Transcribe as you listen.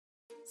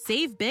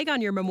Save big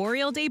on your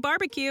Memorial Day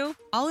barbecue,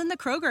 all in the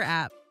Kroger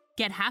app.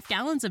 Get half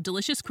gallons of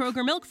delicious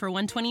Kroger milk for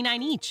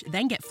 $1.29 each.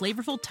 Then get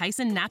flavorful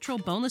Tyson natural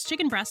boneless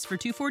chicken breasts for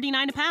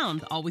 $2.49 a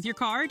pound, all with your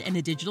card and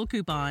a digital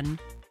coupon.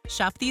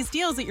 Shop these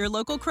deals at your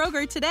local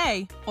Kroger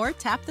today, or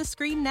tap the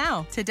screen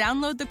now to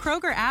download the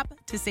Kroger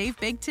app to save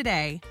big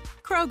today.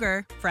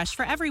 Kroger, fresh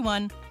for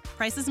everyone.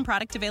 Prices and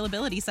product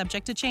availability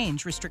subject to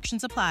change.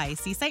 Restrictions apply.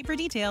 See site for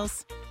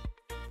details.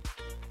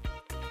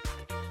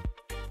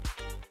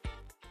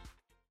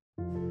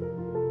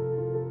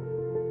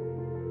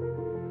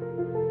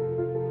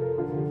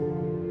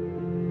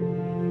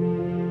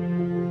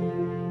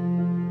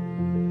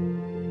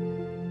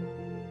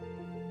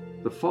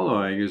 The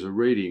following is a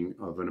reading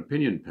of an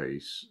opinion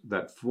piece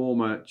that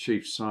former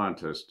Chief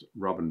Scientist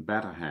Robin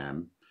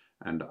Batterham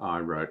and I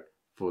wrote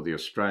for the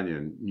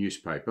Australian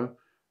newspaper,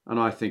 and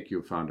I think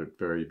you'll find it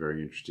very,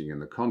 very interesting in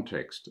the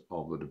context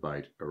of the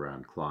debate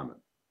around climate.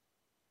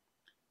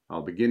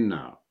 I'll begin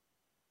now.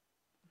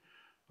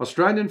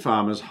 Australian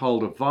farmers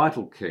hold a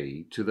vital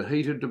key to the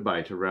heated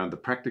debate around the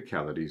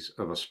practicalities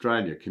of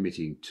Australia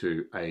committing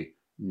to a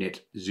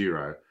net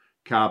zero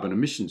carbon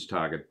emissions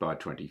target by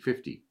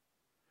 2050.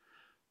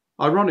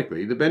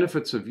 Ironically, the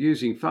benefits of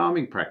using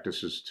farming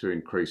practices to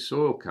increase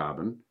soil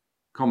carbon,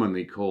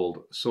 commonly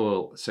called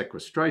soil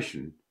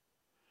sequestration,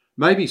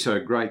 may be so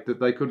great that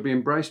they could be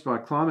embraced by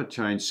climate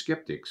change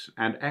skeptics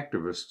and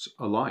activists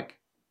alike.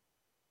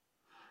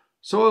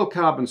 Soil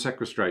carbon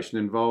sequestration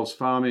involves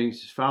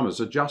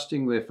farmers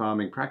adjusting their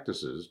farming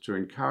practices to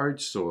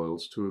encourage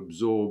soils to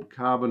absorb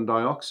carbon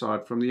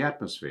dioxide from the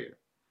atmosphere,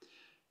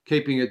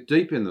 keeping it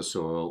deep in the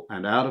soil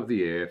and out of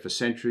the air for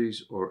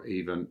centuries or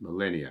even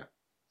millennia.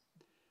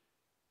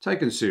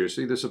 Taken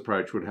seriously, this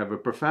approach would have a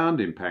profound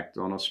impact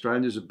on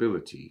Australia's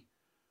ability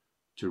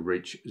to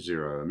reach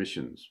zero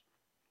emissions.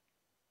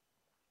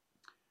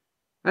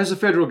 As the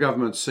federal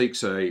government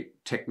seeks a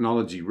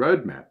technology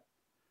roadmap,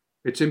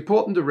 it's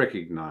important to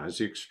recognise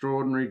the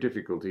extraordinary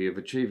difficulty of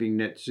achieving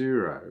net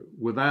zero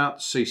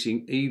without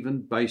ceasing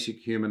even basic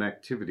human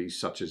activities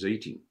such as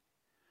eating.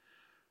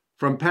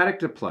 From paddock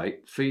to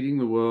plate, feeding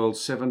the world's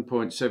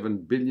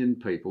 7.7 billion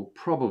people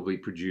probably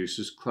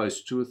produces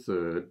close to a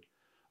third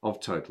of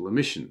total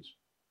emissions.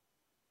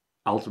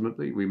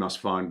 Ultimately, we must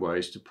find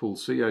ways to pull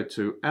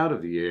CO2 out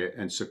of the air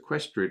and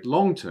sequester it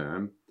long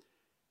term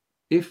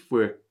if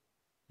we're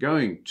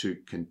going to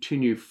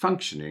continue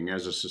functioning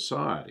as a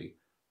society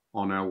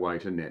on our way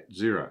to net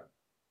zero.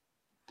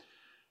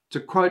 To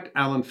quote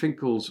Alan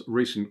Finkel's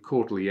recent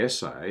quarterly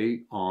essay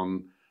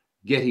on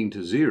getting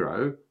to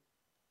zero,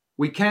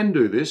 "We can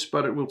do this,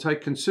 but it will take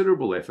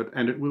considerable effort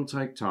and it will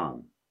take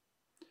time."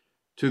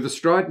 To the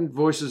strident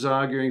voices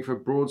arguing for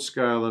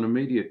broad-scale and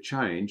immediate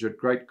change at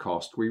great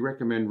cost, we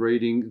recommend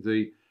reading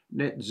the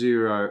Net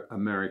Zero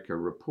America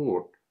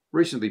report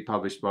recently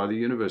published by the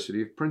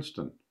University of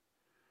Princeton.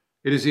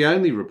 It is the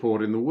only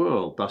report in the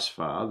world thus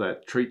far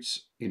that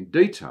treats in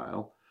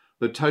detail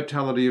the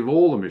totality of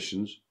all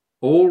emissions,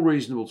 all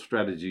reasonable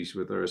strategies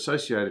with their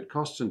associated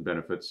costs and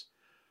benefits,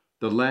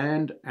 the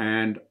land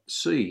and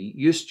sea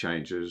use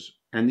changes,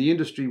 and the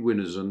industry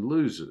winners and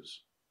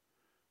losers,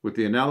 with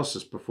the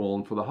analysis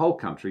performed for the whole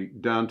country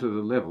down to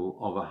the level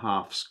of a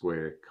half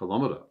square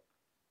kilometre.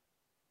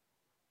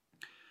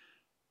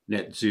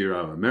 Net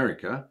Zero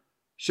America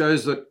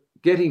shows that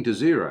getting to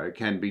zero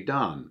can be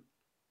done.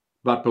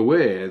 But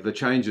beware, the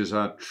changes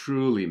are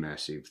truly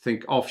massive.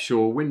 Think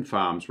offshore wind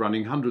farms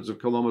running hundreds of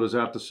kilometres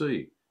out to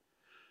sea.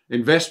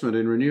 Investment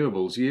in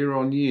renewables year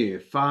on year,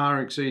 far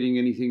exceeding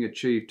anything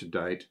achieved to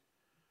date,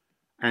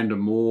 and a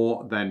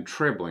more than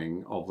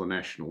trebling of the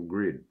national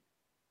grid.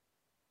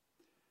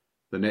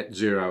 The Net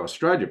Zero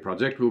Australia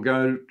project will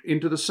go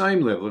into the same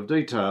level of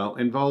detail,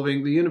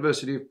 involving the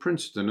University of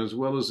Princeton as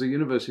well as the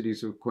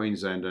Universities of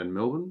Queensland and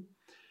Melbourne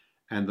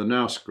and the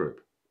Nous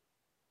Group.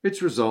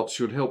 Its results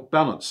should help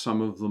balance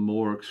some of the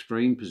more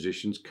extreme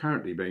positions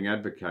currently being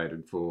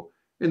advocated for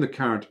in the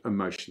current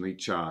emotionally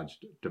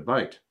charged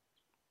debate.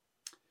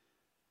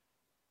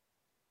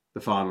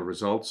 The final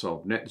results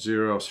of Net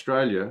Zero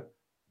Australia,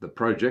 the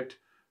project,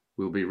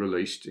 will be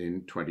released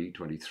in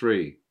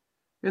 2023.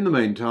 In the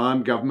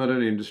meantime, government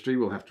and industry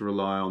will have to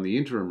rely on the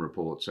interim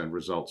reports and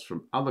results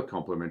from other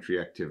complementary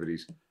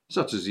activities,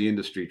 such as the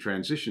Industry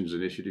Transitions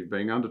Initiative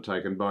being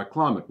undertaken by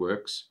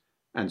ClimateWorks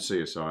and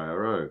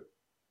CSIRO.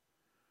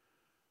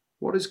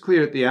 What is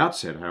clear at the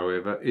outset,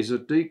 however, is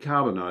that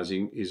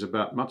decarbonising is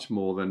about much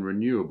more than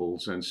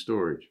renewables and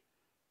storage.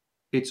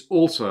 It's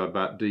also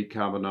about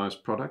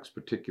decarbonised products,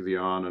 particularly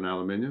iron and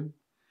aluminium,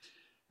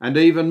 and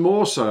even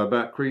more so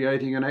about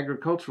creating an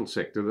agricultural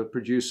sector that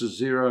produces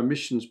zero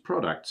emissions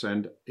products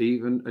and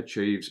even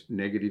achieves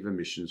negative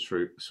emissions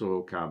through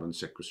soil carbon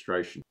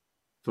sequestration.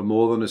 For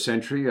more than a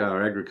century,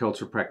 our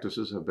agricultural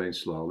practices have been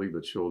slowly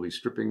but surely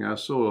stripping our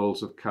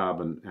soils of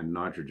carbon and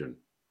nitrogen.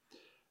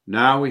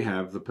 Now we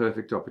have the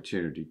perfect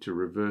opportunity to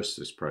reverse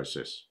this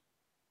process.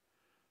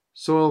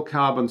 Soil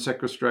carbon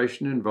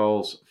sequestration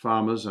involves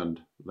farmers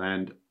and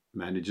land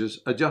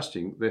managers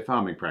adjusting their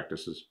farming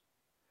practices.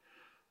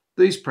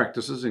 These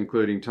practices,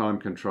 including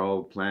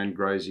time-controlled planned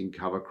grazing,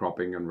 cover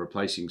cropping and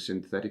replacing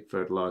synthetic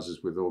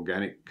fertilisers with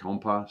organic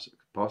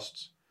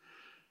composts,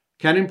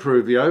 can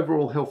improve the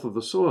overall health of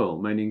the soil,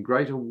 meaning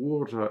greater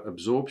water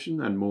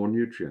absorption and more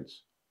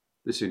nutrients.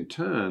 This in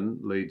turn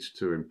leads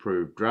to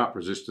improved drought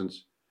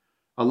resistance,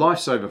 a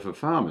lifesaver for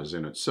farmers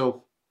in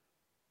itself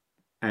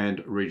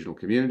and regional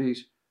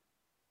communities,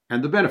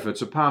 and the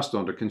benefits are passed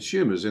on to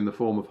consumers in the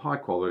form of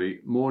high-quality,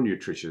 more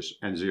nutritious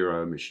and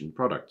zero-emission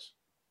products.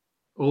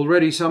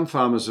 Already some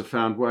farmers have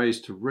found ways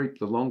to reap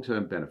the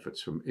long-term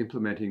benefits from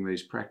implementing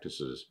these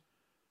practices,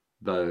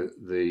 though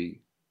the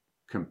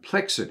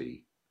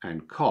complexity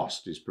and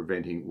cost is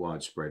preventing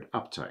widespread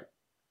uptake.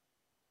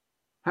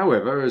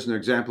 However, as an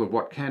example of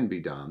what can be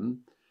done,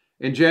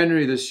 in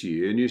January this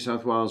year, New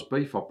South Wales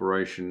beef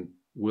operation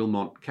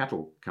Wilmot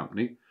Cattle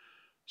Company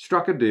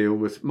struck a deal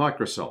with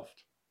Microsoft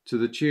to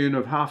the tune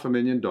of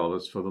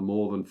 $500,000 for the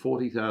more than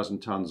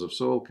 40,000 tonnes of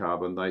soil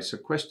carbon they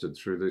sequestered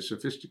through their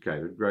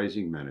sophisticated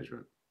grazing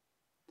management.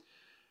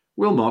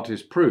 Wilmot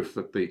is proof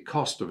that the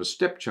cost of a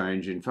step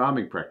change in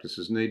farming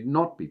practices need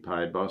not be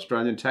paid by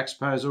Australian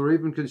taxpayers or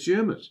even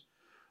consumers.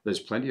 There's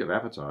plenty of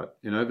appetite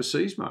in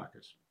overseas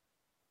markets.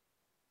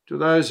 To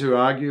those who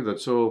argue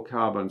that soil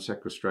carbon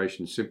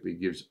sequestration simply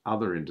gives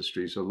other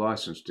industries a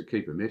licence to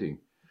keep emitting,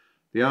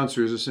 the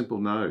answer is a simple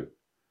no.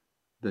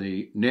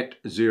 The Net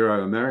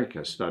Zero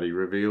America study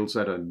reveals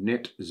that a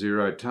net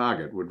zero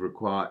target would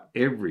require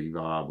every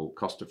viable,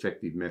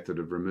 cost-effective method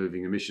of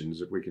removing emissions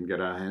that we can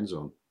get our hands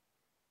on.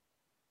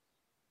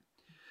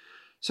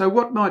 So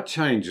what might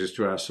changes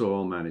to our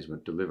soil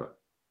management deliver?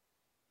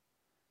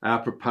 Our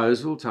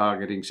proposal,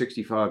 targeting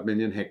 65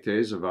 million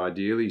hectares of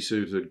ideally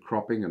suited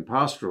cropping and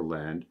pastoral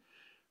land,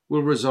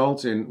 will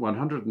result in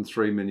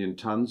 103 million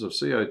tonnes of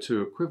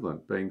CO2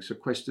 equivalent being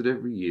sequestered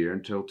every year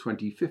until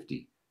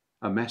 2050,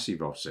 a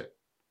massive offset.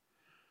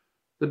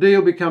 The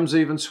deal becomes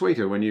even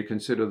sweeter when you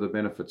consider the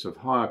benefits of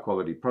higher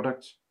quality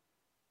products,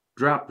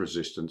 drought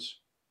resistance,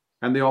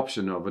 and the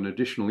option of an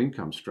additional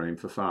income stream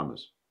for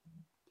farmers.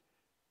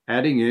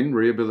 Adding in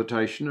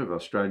rehabilitation of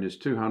Australia's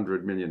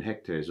 200 million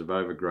hectares of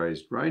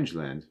overgrazed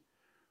rangeland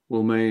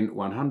will mean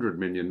 100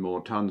 million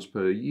more tonnes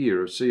per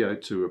year of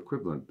CO2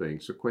 equivalent being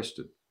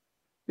sequestered.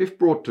 If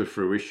brought to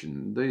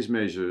fruition, these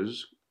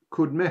measures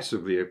could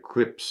massively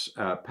eclipse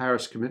our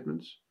Paris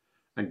commitments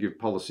and give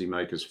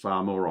policymakers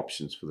far more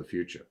options for the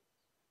future.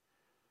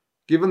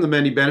 Given the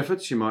many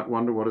benefits, you might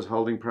wonder what is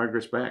holding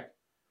progress back.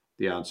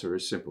 The answer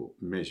is simple: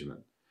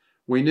 measurement.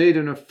 We need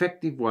an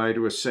effective way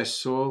to assess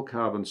soil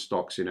carbon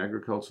stocks in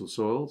agricultural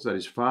soils that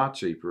is far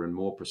cheaper and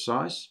more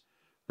precise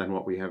than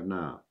what we have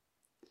now.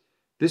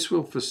 This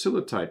will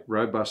facilitate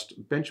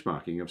robust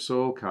benchmarking of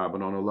soil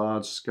carbon on a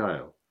large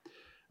scale,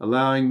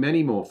 allowing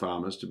many more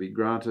farmers to be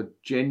granted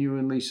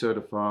genuinely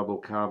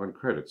certifiable carbon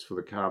credits for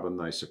the carbon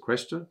they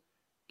sequester,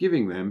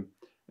 giving them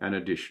an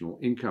additional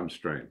income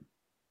stream.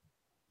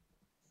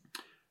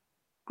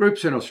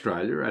 Groups in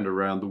Australia and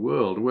around the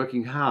world are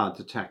working hard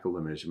to tackle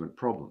the measurement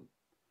problem.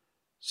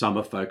 Some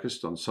are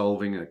focused on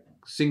solving a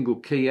single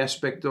key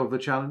aspect of the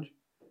challenge.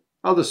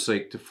 Others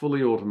seek to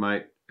fully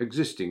automate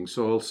existing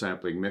soil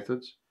sampling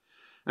methods,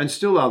 and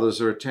still others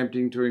are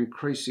attempting to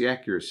increase the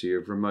accuracy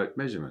of remote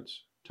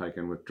measurements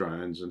taken with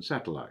drones and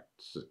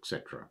satellites,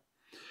 etc.,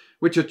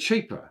 which are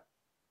cheaper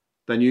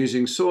than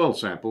using soil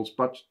samples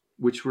but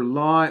which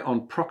rely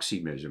on proxy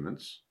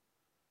measurements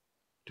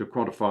to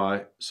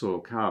quantify soil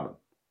carbon.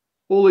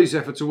 All these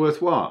efforts are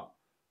worthwhile,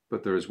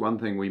 but there is one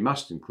thing we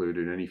must include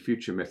in any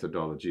future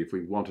methodology if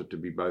we want it to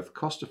be both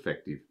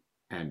cost-effective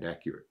and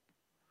accurate.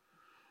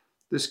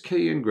 This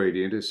key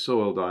ingredient is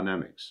soil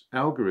dynamics.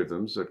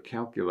 Algorithms that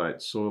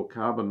calculate soil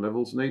carbon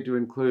levels need to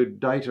include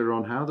data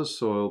on how the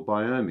soil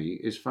biome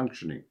is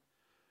functioning.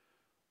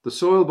 The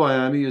soil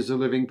biome is a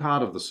living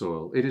part of the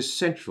soil. It is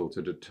central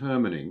to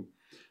determining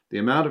the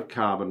amount of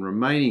carbon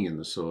remaining in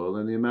the soil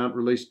and the amount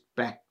released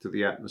back to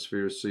the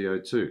atmosphere as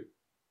CO2.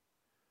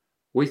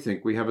 We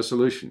think we have a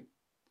solution.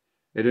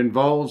 It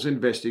involves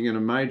investing in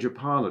a major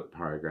pilot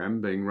program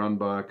being run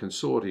by a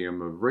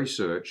consortium of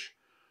research,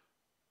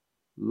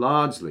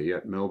 largely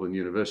at Melbourne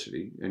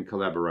University in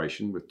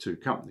collaboration with 2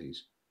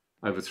 companies,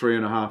 over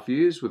 3.5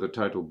 years with a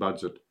total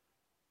budget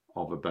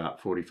of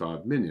about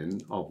 45 million,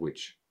 of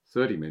which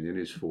 30 million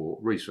is for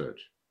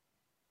research.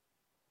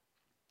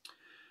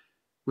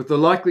 With the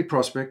likely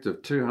prospect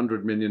of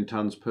 200 million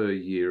tonnes per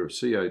year of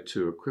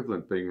CO2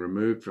 equivalent being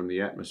removed from the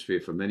atmosphere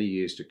for many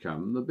years to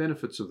come, the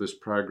benefits of this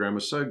program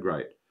are so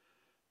great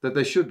that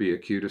there should be a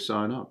queue to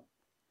sign up.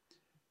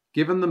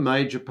 Given the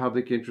major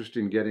public interest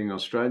in getting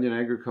Australian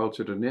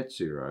agriculture to net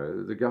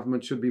zero, the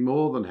government should be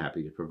more than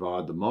happy to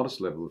provide the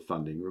modest level of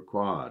funding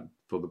required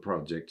for the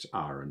project's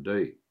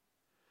R&D.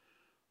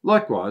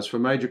 Likewise, for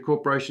major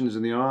corporations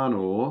in the iron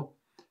ore,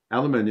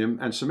 aluminium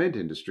and cement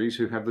industries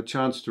who have the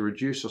chance to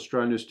reduce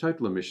Australia's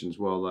total emissions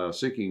while they are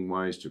seeking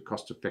ways to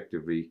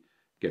cost-effectively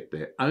get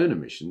their own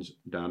emissions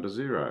down to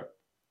zero.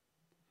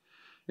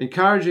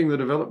 Encouraging the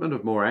development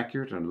of more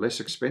accurate and less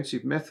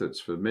expensive methods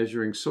for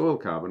measuring soil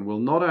carbon will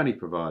not only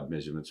provide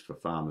measurements for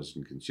farmers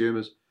and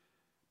consumers,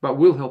 but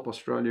will help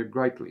Australia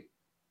greatly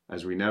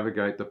as we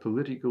navigate the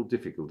political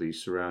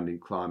difficulties surrounding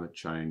climate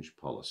change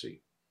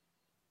policy.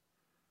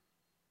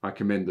 I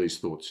commend these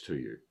thoughts to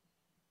you.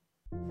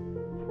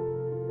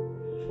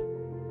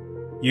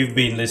 You've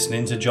been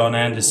listening to John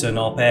Anderson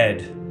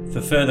Op-Ed.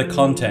 For further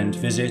content,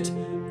 visit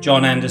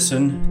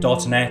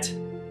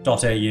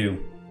johnanderson.net.au.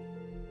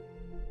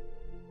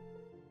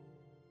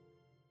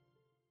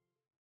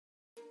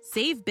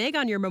 Save big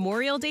on your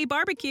Memorial Day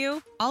barbecue,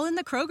 all in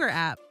the Kroger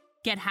app.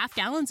 Get half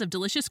gallons of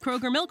delicious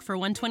Kroger milk for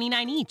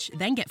 $1.29 each.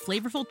 Then get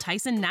flavorful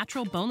Tyson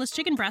natural boneless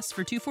chicken breasts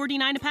for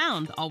 $2.49 a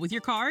pound, all with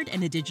your card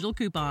and a digital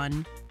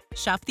coupon.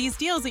 Shop these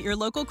deals at your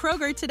local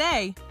Kroger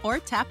today, or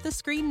tap the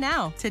screen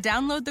now to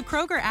download the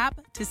Kroger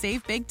app to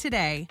save big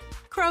today.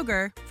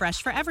 Kroger,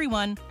 fresh for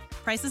everyone.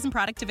 Prices and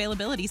product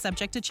availability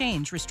subject to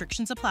change.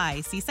 Restrictions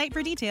apply. See site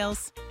for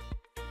details.